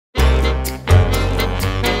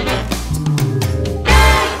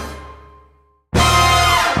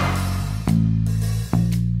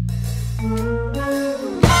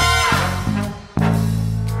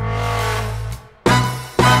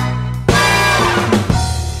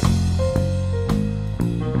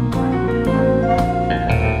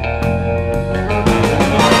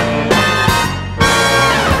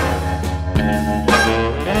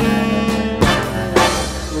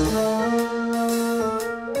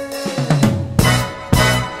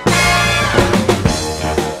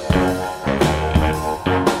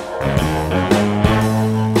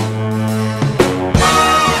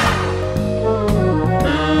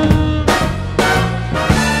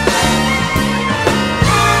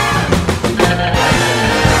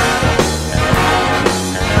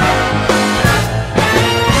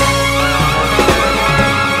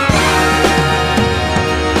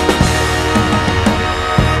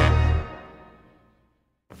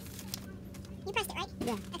You pressed it, right?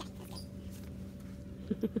 Yeah. Okay, that's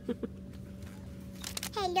good.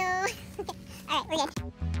 Hello. Alright, we're good.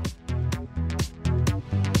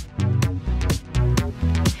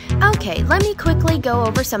 Okay, let me quickly go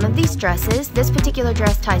over some of these dresses. This particular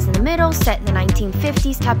dress ties in the middle, set in the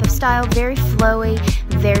 1950s type of style, very flowy,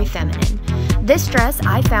 very feminine. This dress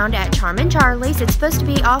I found at Charm & Charlie's. It's supposed to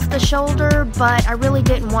be off the shoulder, but I really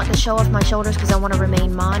didn't want to show off my shoulders because I want to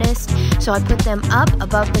remain modest. So I put them up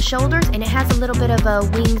above the shoulders, and it has a little bit of a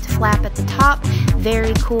winged flap at the top.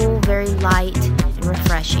 Very cool, very light and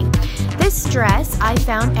refreshing. This dress I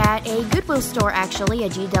found at a Goodwill store, actually, a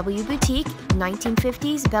GW boutique,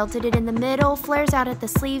 1950s, belted it in the middle, flares out at the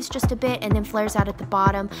sleeves just a bit, and then flares out at the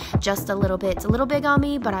bottom just a little bit. It's a little big on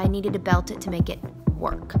me, but I needed to belt it to make it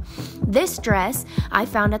work. This dress I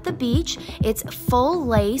found at the beach. It's full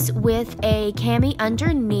lace with a cami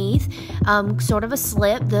underneath, sort of a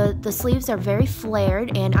slip. The sleeves are very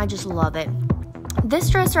flared, and I just love it. This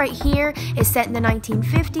dress right here is set in the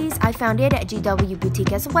 1950s. I found it at GW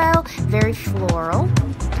Boutique as well. Very floral.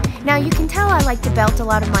 Now you can tell I like to belt a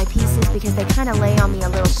lot of my pieces because they kind of lay on me a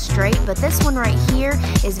little straight, but this one right here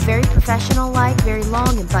is very professional-like, very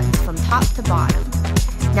long and buttons from top to bottom.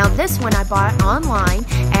 Now this one I bought online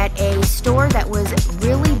at a store that was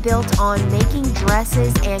really built on making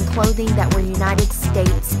dresses and clothing that were United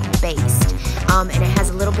States based. And it has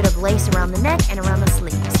a little bit of lace around the neck and around the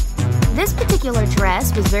sleeves. This particular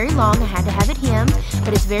dress was very long, I had to have it hemmed,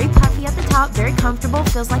 but it's very puffy at the top, very comfortable,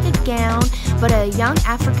 feels like a gown, but a young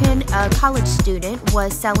African college student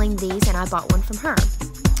was selling these and I bought one from her.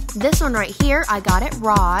 This one right here I got at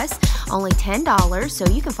Ross, only $10, so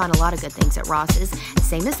you can find a lot of good things at Ross's,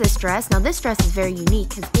 same as this dress. Now this dress is very unique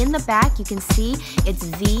because in the back you can see it's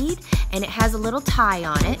V'd and it has a little tie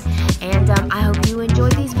on it, and I hope you enjoy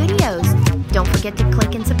these videos. Don't forget to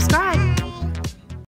click and subscribe.